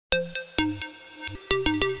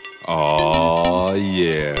Oh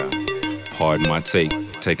yeah, pardon my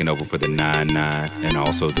taking over for the 99 and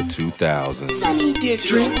also the 2000. Sonny,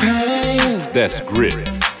 drink pain, That's grit,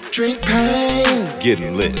 drink pain,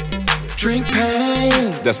 getting lit. drink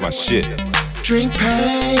pain, That's my shit. drink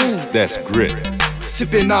pain. That's grit.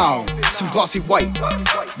 Sipping on some glossy white,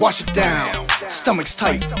 wash it down, stomach's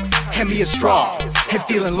tight. Hand me a straw, head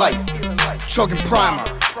feeling light. Chugging primer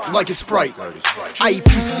like it's Sprite. I eat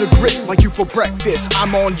pieces of grit like you for breakfast.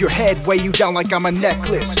 I'm on your head, weigh you down like I'm a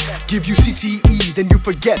necklace. Give you CTE, then you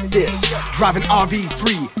forget this. Driving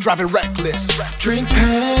RV3, driving reckless. Drink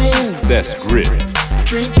pain, That's grit,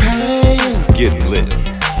 drink pain, getting lit.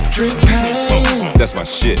 drink pain, That's my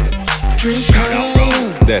shit. drink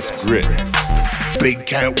pain. That's grit. Big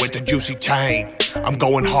cat with the juicy tang. I'm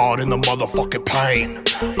going hard in the motherfucking pain.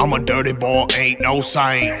 I'm a dirty boy, ain't no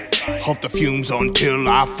saint. Huff the fumes until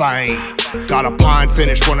I faint. Got a pine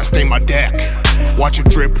finish when I stain my deck. Watch it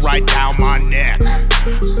drip right down my neck.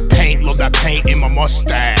 Paint, love that paint in my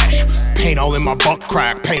mustache. Paint all in my butt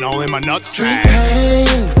crack, paint all in my nutsack.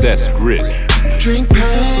 Pain, That's grit, drink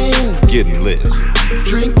pain, getting lit.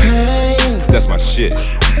 drink pain, That's my shit.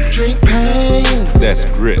 drink pain. That's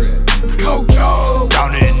grit. Kojo,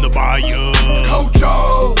 Down in the bayou,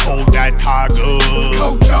 Kojo, hold that tiger.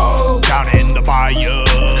 Kojo, Down in the bayou,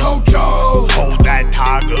 Kojo. hold that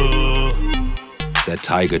tiger. That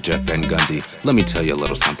tiger, Jeff Van Gundy. Let me tell you a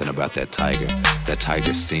little something about that tiger. That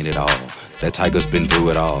tiger's seen it all. That tiger's been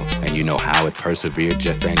through it all. And you know how it persevered,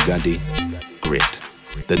 Jeff Van Gundy? Grit.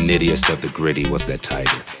 The nittiest of the gritty was that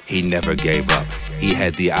tiger. He never gave up. He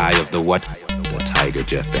had the eye of the what? The tiger,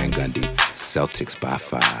 Jeff Van Gundy. Celtics by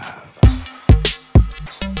 5.